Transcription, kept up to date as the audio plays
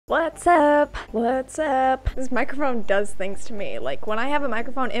What's up? What's up? This microphone does things to me. Like, when I have a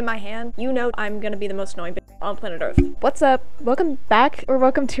microphone in my hand, you know I'm gonna be the most annoying bitch on planet Earth. What's up? Welcome back, or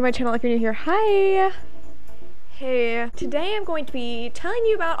welcome to my channel if you're new here. Hi! Hey, today I'm going to be telling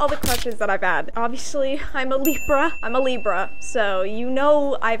you about all the crushes that I've had. Obviously, I'm a Libra, so you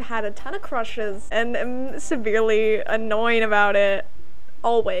know I've had a ton of crushes and am severely annoying about it.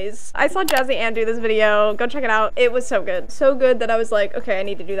 Always. I saw Jazzy Ann do this video. Go check it out. It was so good. So good that I was like, okay, I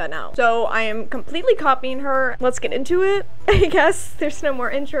need to do that now. So I am completely copying her. Let's get into it. I guess there's no more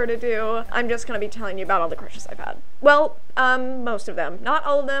intro to do. I'm just gonna be telling you about all the crushes I've had. Well, most of them. Not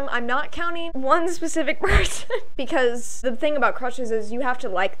all of them. I'm not counting one specific person because the thing about crushes is you have to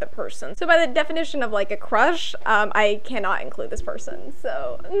like the person. So by the definition of like a crush, I cannot include this person.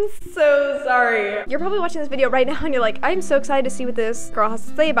 So I'm so sorry. You're probably watching this video right now and you're like, I'm so excited to see what this girl has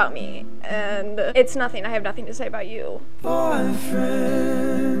to say about me. And it's nothing. I have nothing to say about you.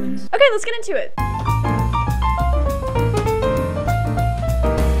 Boyfriend. Okay, let's get into it.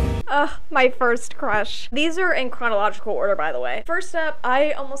 My first crush. These are in chronological order, by the way. First up,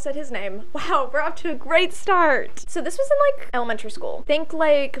 I almost said his name. Wow, we're off to a great start. So this was in like elementary school. Think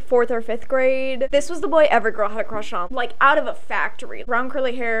like 4th or 5th grade. This was the boy every girl had a crush on. Like out of a factory. Brown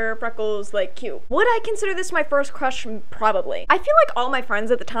curly hair, freckles, like cute. Would I consider this my first crush? Probably. I feel like all my friends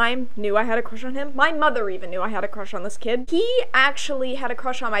at the time knew I had a crush on him. My mother even knew I had a crush on this kid. He actually had a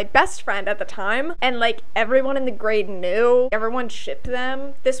crush on my best friend at the time. And like everyone in the grade knew. Everyone shipped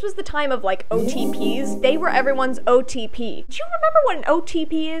them. This was the time of like OTPs. They were everyone's OTP. Do you remember what an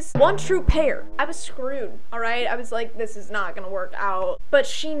OTP is? One true pair. I was screwed, all right? I was like, this is not gonna work out. But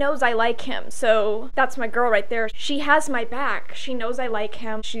she knows I like him, so that's my girl right there. She has my back. She knows I like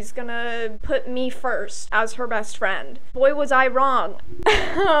him. She's gonna put me first as her best friend. Boy, was I wrong.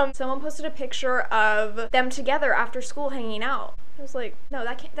 Someone posted a picture of them together after school hanging out. I was like, no,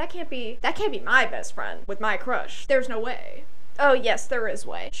 that can't be my best friend with my crush. There's no way. Oh yes, there is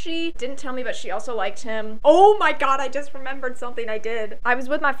way. She didn't tell me, but she also liked him. Oh my god, I just remembered something I did. I was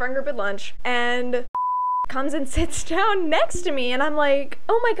with my friend group at lunch and comes and sits down next to me and I'm like,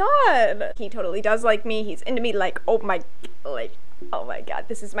 oh my god. He totally does like me. He's into me like, oh my god,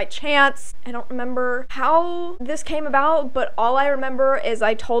 this is my chance. I don't remember how this came about, but all I remember is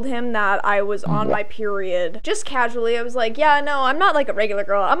I told him that I was on my period. Just casually, I was like, yeah, no, I'm not like a regular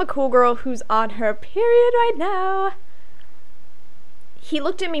girl. I'm a cool girl who's on her period right now. He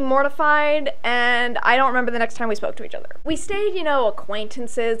looked at me mortified, and I don't remember the next time we spoke to each other. We stayed, you know,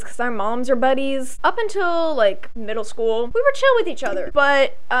 acquaintances, because our moms are buddies. Up until, like, middle school, we were chill with each other.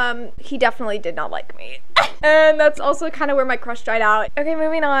 But, he definitely did not like me. And that's also kind of where my crush died out. Okay,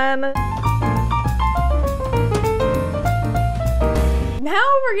 moving on. Now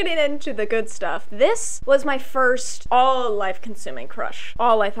we're getting into the good stuff. This was my first all-life-consuming crush.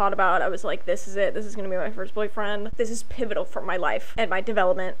 All I thought about, I was like, this is it. This is gonna be my first boyfriend. This is pivotal for my life and my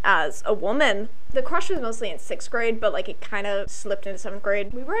development as a woman. The crush was mostly in 6th grade, but like it kind of slipped into 7th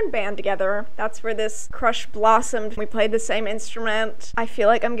grade. We were in band together. That's where this crush blossomed. We played the same instrument. I feel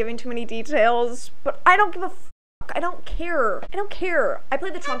like I'm giving too many details, but I don't give a I don't care. I don't care. I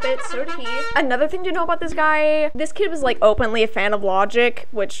played the trumpet, so did he. Another thing to know about this guy, this kid was like openly a fan of Logic,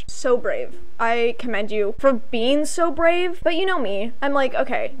 which, so brave. I commend you for being so brave, but you know me. I'm like,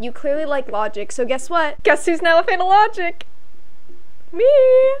 okay, you clearly like Logic, so guess what? Guess who's now a fan of Logic? Me.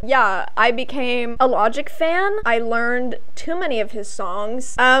 Yeah, I became a Logic fan. I learned too many of his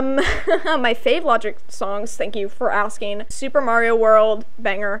songs. My fave Logic songs, thank you for asking. Super Mario World,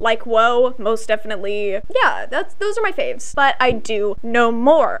 banger. Like Whoa, most definitely. Yeah, those are my faves. But I do know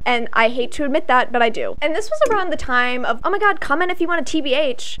more. And I hate to admit that, but I do. And this was around the time of, oh my god, comment if you want a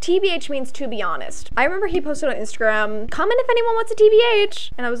TBH. TBH means to be honest. I remember he posted on Instagram, comment if anyone wants a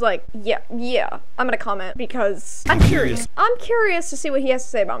TBH. And I was like, yeah, I'm gonna comment because I'm curious. I'm curious to see what he has to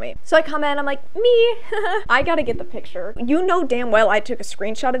say about me. So I comment, I'm like, me. I gotta get the picture. You know damn well I took a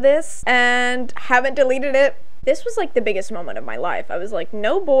screenshot of this and haven't deleted it. This was like the biggest moment of my life. I was like,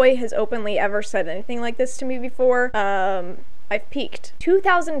 no boy has openly ever said anything like this to me before. I've peaked.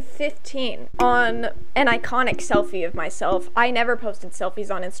 2015 on an iconic selfie of myself. I never posted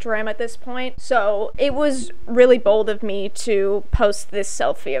selfies on Instagram at this point, so it was really bold of me to post this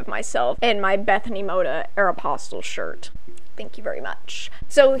selfie of myself in my Bethany Moda Aeropostale shirt. Thank you very much.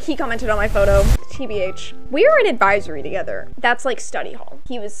 So he commented on my photo, TBH. We were in advisory together. That's like study hall.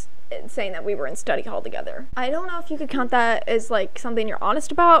 He was saying that we were in study hall together. I don't know if you could count that as like something you're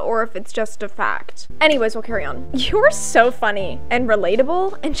honest about or if it's just a fact. Anyways, we'll carry on. You're so funny and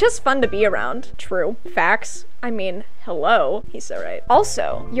relatable and just fun to be around. True. Facts. I mean, hello. He's so right.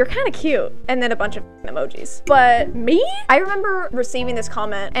 Also, you're kind of cute. And then a bunch of emojis. But me? I remember receiving this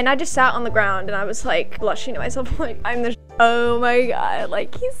comment and I just sat on the ground and I was like blushing to myself like, I'm the oh my god,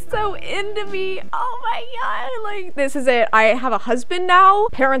 like he's so into me. Oh my god, like this is it. I have a husband now.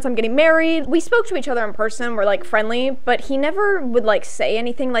 Parents, I'm getting married. We spoke to each other in person. We're like friendly, but he never would like say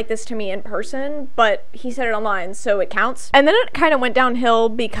anything like this to me in person, but he said it online, so it counts. And then it kind of went downhill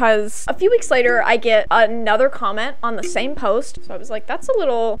because a few weeks later I get another comment on the same post. So I was like, it's a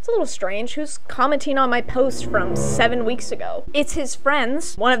little strange. Who's commenting on my post from 7 weeks ago? It's his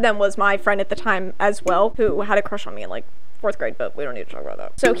friends. One of them was my friend at the time as well, who had a crush on me in like 4th grade, but we don't need to talk about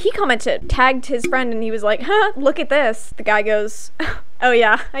that. So he commented, tagged his friend, and he was like, huh, look at this. The guy goes, oh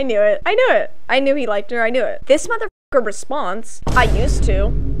yeah, I knew it. I knew it. I knew he liked her. I knew it. This motherfucker response, I used to.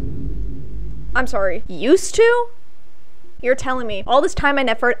 I'm sorry, used to? You're telling me all this time and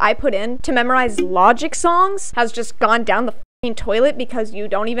effort I put in to memorize Logic songs has just gone down the f***ing toilet because you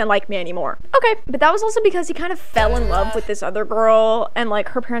don't even like me anymore. Okay, but that was also because he kind of fell in love with this other girl and like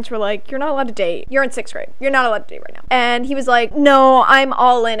her parents were like, you're not allowed to date. You're in 6th grade. You're not allowed to date right now. And he was like, no, I'm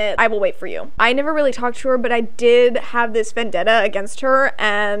all in it. I will wait for you. I never really talked to her, but I did have this vendetta against her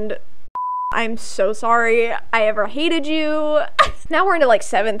and I'm so sorry I ever hated you. Now we're into like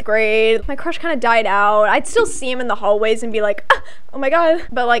 7th grade. My crush kind of died out. I'd still see him in the hallways and be like, oh my god.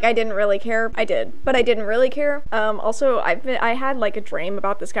 But like I didn't really care. I did, but I didn't really care. Also I had like a dream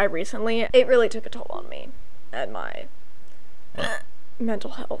about this guy recently. It really took a toll on me and my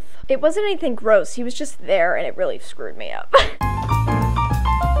mental health. It wasn't anything gross. He was just there and it really screwed me up.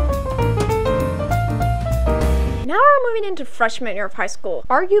 Now we're moving into freshman year of high school.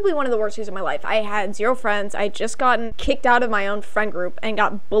 Arguably one of the worst years of my life. I had 0 friends. I had just gotten kicked out of my own friend group and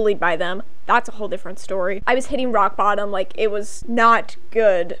got bullied by them. That's a whole different story. I was hitting rock bottom, like it was not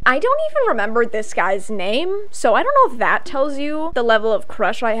good. I don't even remember this guy's name, so I don't know if that tells you the level of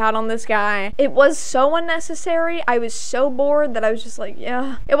crush I had on this guy. It was so unnecessary. I was so bored that I was just like,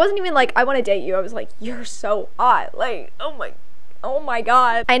 yeah. It wasn't even like, I want to date you. I was like, you're so hot. Like, oh my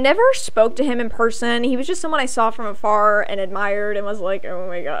god. I never spoke to him in person. He was just someone I saw from afar and admired and was like, oh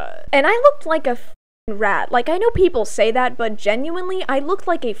my god. And I looked like a rat. Like, I know people say that, but genuinely, I looked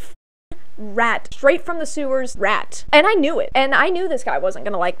like a rat. Straight from the sewers rat. And I knew it. And I knew this guy wasn't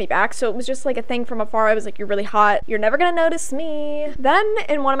gonna like me back, so it was just like a thing from afar. I was like, you're really hot. You're never gonna notice me. Then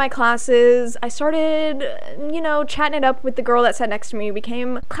in one of my classes, I started, you know, chatting it up with the girl that sat next to me. We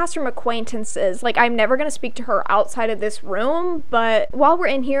became classroom acquaintances. Like, I'm never gonna speak to her outside of this room, but while we're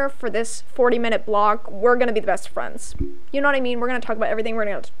in here for this 40-minute block, we're gonna be the best friends. You know what I mean? We're gonna talk about everything. We're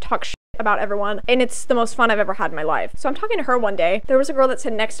gonna talk shit about everyone, and it's the most fun I've ever had in my life. So I'm talking to her one day. There was a girl that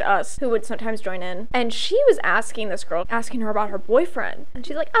sat next to us who would sometimes join in, and she was asking this girl, asking her about her boyfriend, and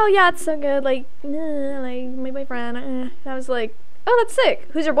she's like, oh yeah, it's so good, like, nah, like my boyfriend, And I was like, oh, that's sick.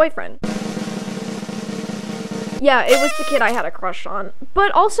 Who's your boyfriend? Yeah, it was the kid I had a crush on.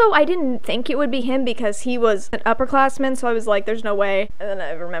 But also, I didn't think it would be him because he was an upperclassman, so I was like, there's no way. And then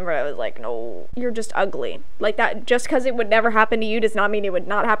I remember I was like, no, you're just ugly. Like that, just because it would never happen to you does not mean it would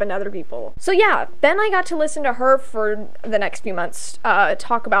not happen to other people. So yeah, then I got to listen to her for the next few months,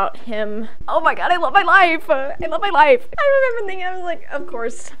 talk about him. Oh my god, I love my life. I love my life. I remember thinking, I was like, of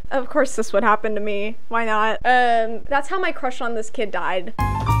course this would happen to me. Why not? That's how my crush on this kid died.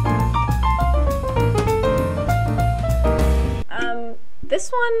 This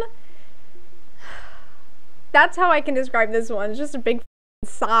one, that's how I can describe this one. It's just a big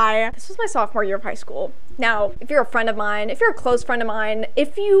sigh. This was my sophomore year of high school. Now, if you're a friend of mine, if you're a close friend of mine,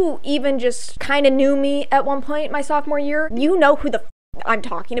 if you even just kind of knew me at one point my sophomore year, you know who the I'm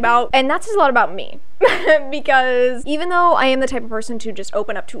talking about. And that says a lot about me. Because even though I am the type of person to just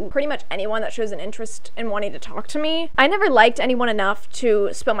open up to pretty much anyone that shows an interest in wanting to talk to me, I never liked anyone enough to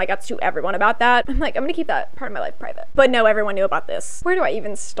spill my guts to everyone about that. I'm like, I'm gonna keep that part of my life private. But no, everyone knew about this. Where do I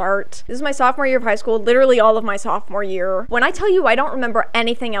even start? This is my sophomore year of high school, literally all of my sophomore year. When I tell you I don't remember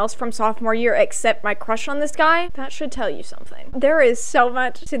anything else from sophomore year except my crush on this guy, that should tell you something. There is so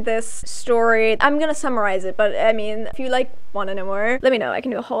much to this story. I'm gonna summarize it, but I mean, if you like want to know more, let me know. I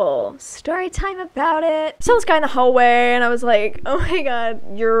can do a whole story time about it. Saw this guy in the hallway and I was like, oh my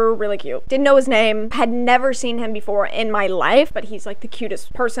god, you're really cute. Didn't know his name, had never seen him before in my life, but he's like the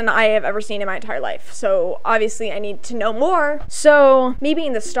cutest person I have ever seen in my entire life. So obviously I need to know more. So me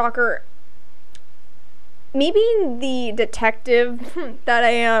being the stalker, Me being the detective that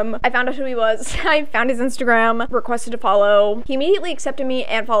I am, I found out who he was. I found his Instagram, requested to follow. He immediately accepted me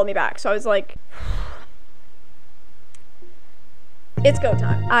and followed me back. So I was like, it's go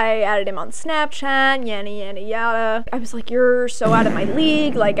time. I added him on Snapchat, yada yada. I was like, you're so out of my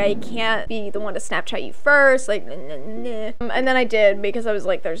league, like I can't be the one to Snapchat you first, like nah, nah, nah. And then I did, because I was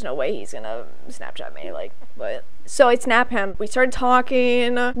like, there's no way he's gonna Snapchat me, like what? So I snap him. We started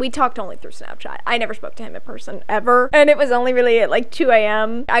talking. We talked only through Snapchat. I never spoke to him in person ever. And it was only really at like 2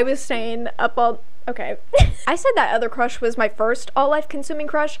 a.m. I was staying up all... Okay. I said that other crush was my first all-life consuming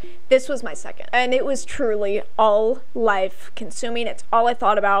crush. This was my second. And it was truly all-life consuming. It's all I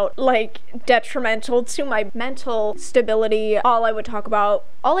thought about, like detrimental to my mental stability. All I would talk about,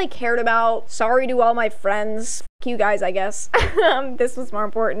 all I cared about. Sorry to all my friends. F you guys, I guess. This was more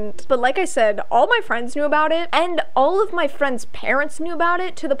important. But like I said, all my friends knew about it, and all of my friends' parents knew about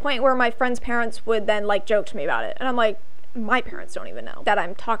it, to the point where my friends' parents would then like joke to me about it. And I'm like, my parents don't even know that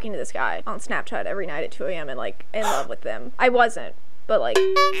I'm talking to this guy on Snapchat every night at 2 a.m. and like in love with them. I wasn't. But like,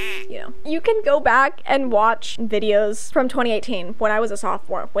 you know, you can go back and watch videos from 2018 when I was a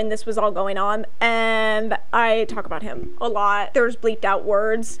sophomore, when this was all going on, and I talk about him a lot. There's bleeped out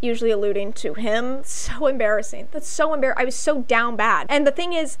words, usually alluding to him. So embarrassing. That's so embarrassing. I was so down bad. And the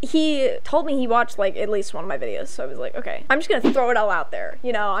thing is, he told me he watched like at least one of my videos. So I was like, okay, I'm just gonna throw it all out there.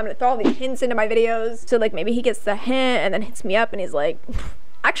 You know, I'm gonna throw all these hints into my videos. So like maybe he gets the hint and then hits me up and he's like,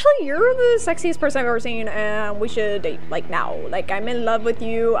 actually, you're the sexiest person I've ever seen, and we should date, like, now. Like, I'm in love with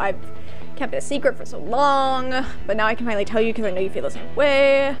you. I've kept it a secret for so long, but now I can finally tell you because I know you feel the same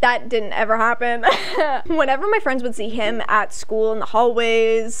way. That didn't ever happen. Whenever my friends would see him at school in the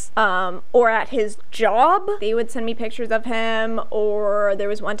hallways, or at his job, they would send me pictures of him. Or there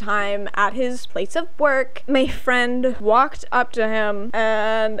was one time at his place of work, my friend walked up to him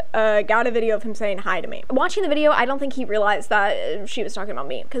and got a video of him saying hi to me. Watching the video, I don't think he realized that she was talking about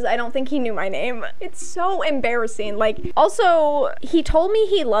me, because I don't think he knew my name. It's so embarrassing. Like, also, he told me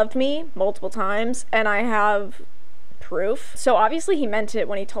he loved me multiple times, and I have proof. So obviously he meant it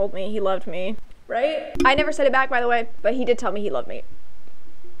when he told me he loved me, right? I never said it back, by the way, but he did tell me he loved me.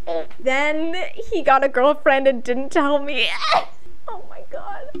 Then he got a girlfriend and didn't tell me. Oh my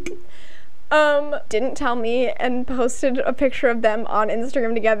god. Didn't tell me and posted a picture of them on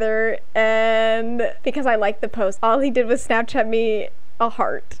Instagram together, and because I liked the post, all he did was Snapchat me a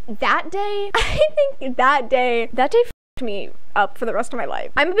heart. That day, I think that day f***ed me up for the rest of my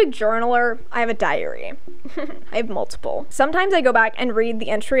life. I'm a big journaler. I have a diary. I have multiple. Sometimes I go back and read the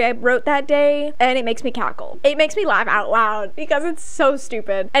entry I wrote that day, and it makes me cackle. It makes me laugh out loud because it's so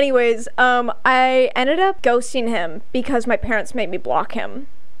stupid. Anyways, I ended up ghosting him because my parents made me block him.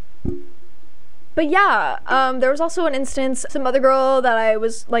 But yeah, there was also an instance, some other girl that I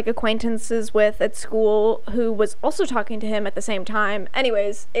was like acquaintances with at school who was also talking to him at the same time.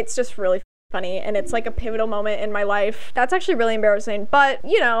 Anyways, it's just really funny, and it's like a pivotal moment in my life. That's actually really embarrassing, but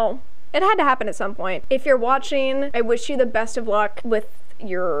you know, it had to happen at some point. If you're watching, I wish you the best of luck with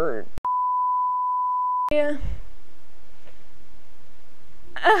your... Yeah.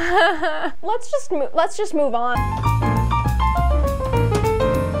 Let's just move on.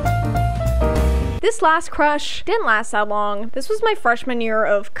 This last crush didn't last that long. This was my freshman year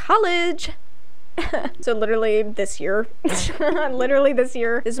of college. So literally this year. Literally this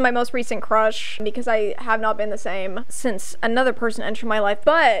year. This is my most recent crush because I have not been the same since another person entered my life.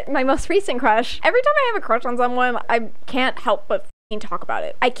 But my most recent crush, every time I have a crush on someone, I can't help but talk about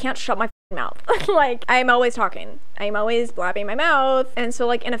it. I can't shut my mouth. Like, I'm always talking. I'm always blabbing my mouth. And so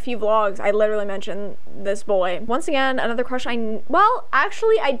like in a few vlogs, I literally mentioned this boy. Once again, another crush well,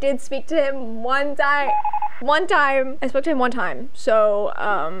 actually I did speak to him one time. I spoke to him one time. So,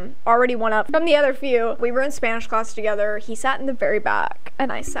 already one up from the other few. We were in Spanish class together. He sat in the very back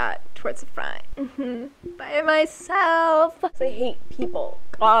and I sat towards the front. By myself. I hate people.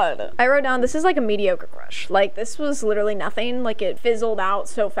 God. I wrote down, this is like a mediocre crush. Like, this was literally nothing. Like, it fizzled out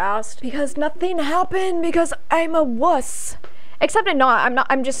so fast because nothing happened because I'm a wuss. Except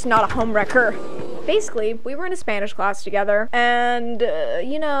I'm just not a home wrecker. Basically, we were in a Spanish class together, and,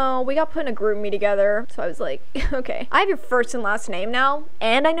 you know, we got put in a group me together, so I was like, okay, I have your first and last name now,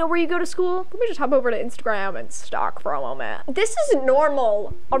 and I know where you go to school. Let me just hop over to Instagram and stalk for a moment. This is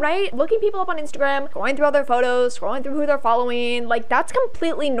normal, all right? Looking people up on Instagram, going through all their photos, scrolling through who they're following, like, that's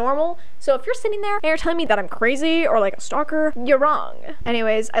completely normal. So if you're sitting there and you're telling me that I'm crazy or like a stalker, you're wrong.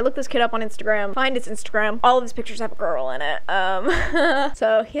 Anyways, I looked this kid up on Instagram, find his Instagram, all of his pictures have a girl in it.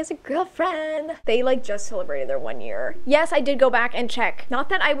 So he has a girlfriend. They like just celebrated their 1 year. Yes, I did go back and check. Not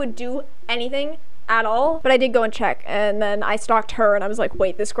that I would do anything at all, but I did go and check, and then I stalked her and I was like,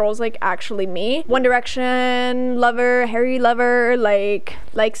 wait, this girl's like actually me. One Direction lover, Harry lover, like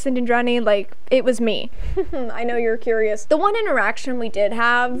Cindy Johnny, like it was me. I know you're curious. The one interaction we did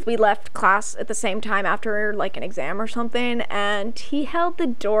have, we left class at the same time after like an exam or something, and he held the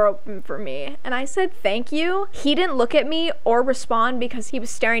door open for me and I said thank you. He didn't look at me or respond because he was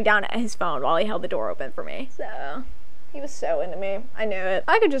staring down at his phone while he held the door open for me. So he was so into me. I knew it.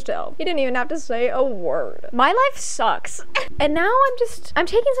 I could just tell. He didn't even have to say a word. My life sucks. And now I'm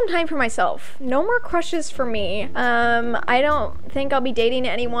taking some time for myself. No more crushes for me. I don't think I'll be dating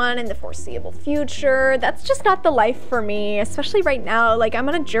anyone in the foreseeable future. That's just not the life for me, especially right now. Like, I'm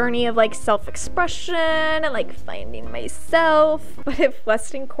on a journey of like self-expression and like finding myself. But if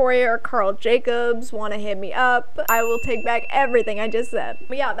Weston Corey or Carl Jacobs want to hit me up, I will take back everything I just said.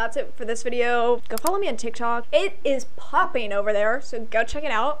 But yeah, that's it for this video. Go follow me on TikTok. It is popping over there, so go check it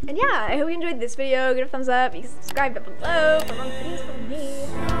out. And yeah, I hope you enjoyed this video. Give it a thumbs up. You can subscribe down below for more videos from me.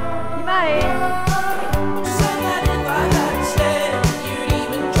 Bye.